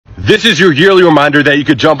This is your yearly reminder that you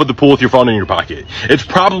could jump in the pool with your phone in your pocket. It's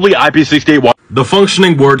probably IP68 water. The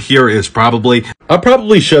functioning word here is probably. I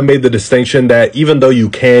probably should have made the distinction that even though you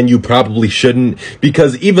can, you probably shouldn't,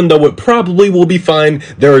 because even though it probably will be fine,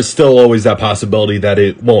 there is still always that possibility that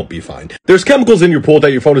it won't be fine. There's chemicals in your pool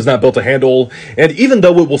that your phone is not built to handle, and even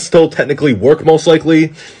though it will still technically work most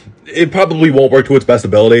likely, it probably won't work to its best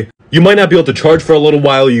ability. You might not be able to charge for a little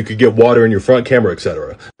while, you could get water in your front camera,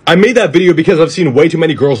 etc. I made that video because I've seen way too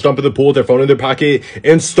many girls jump in the pool with their phone in their pocket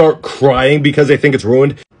and start crying because they think it's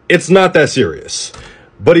ruined. It's not that serious.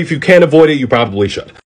 But if you can't avoid it, you probably should.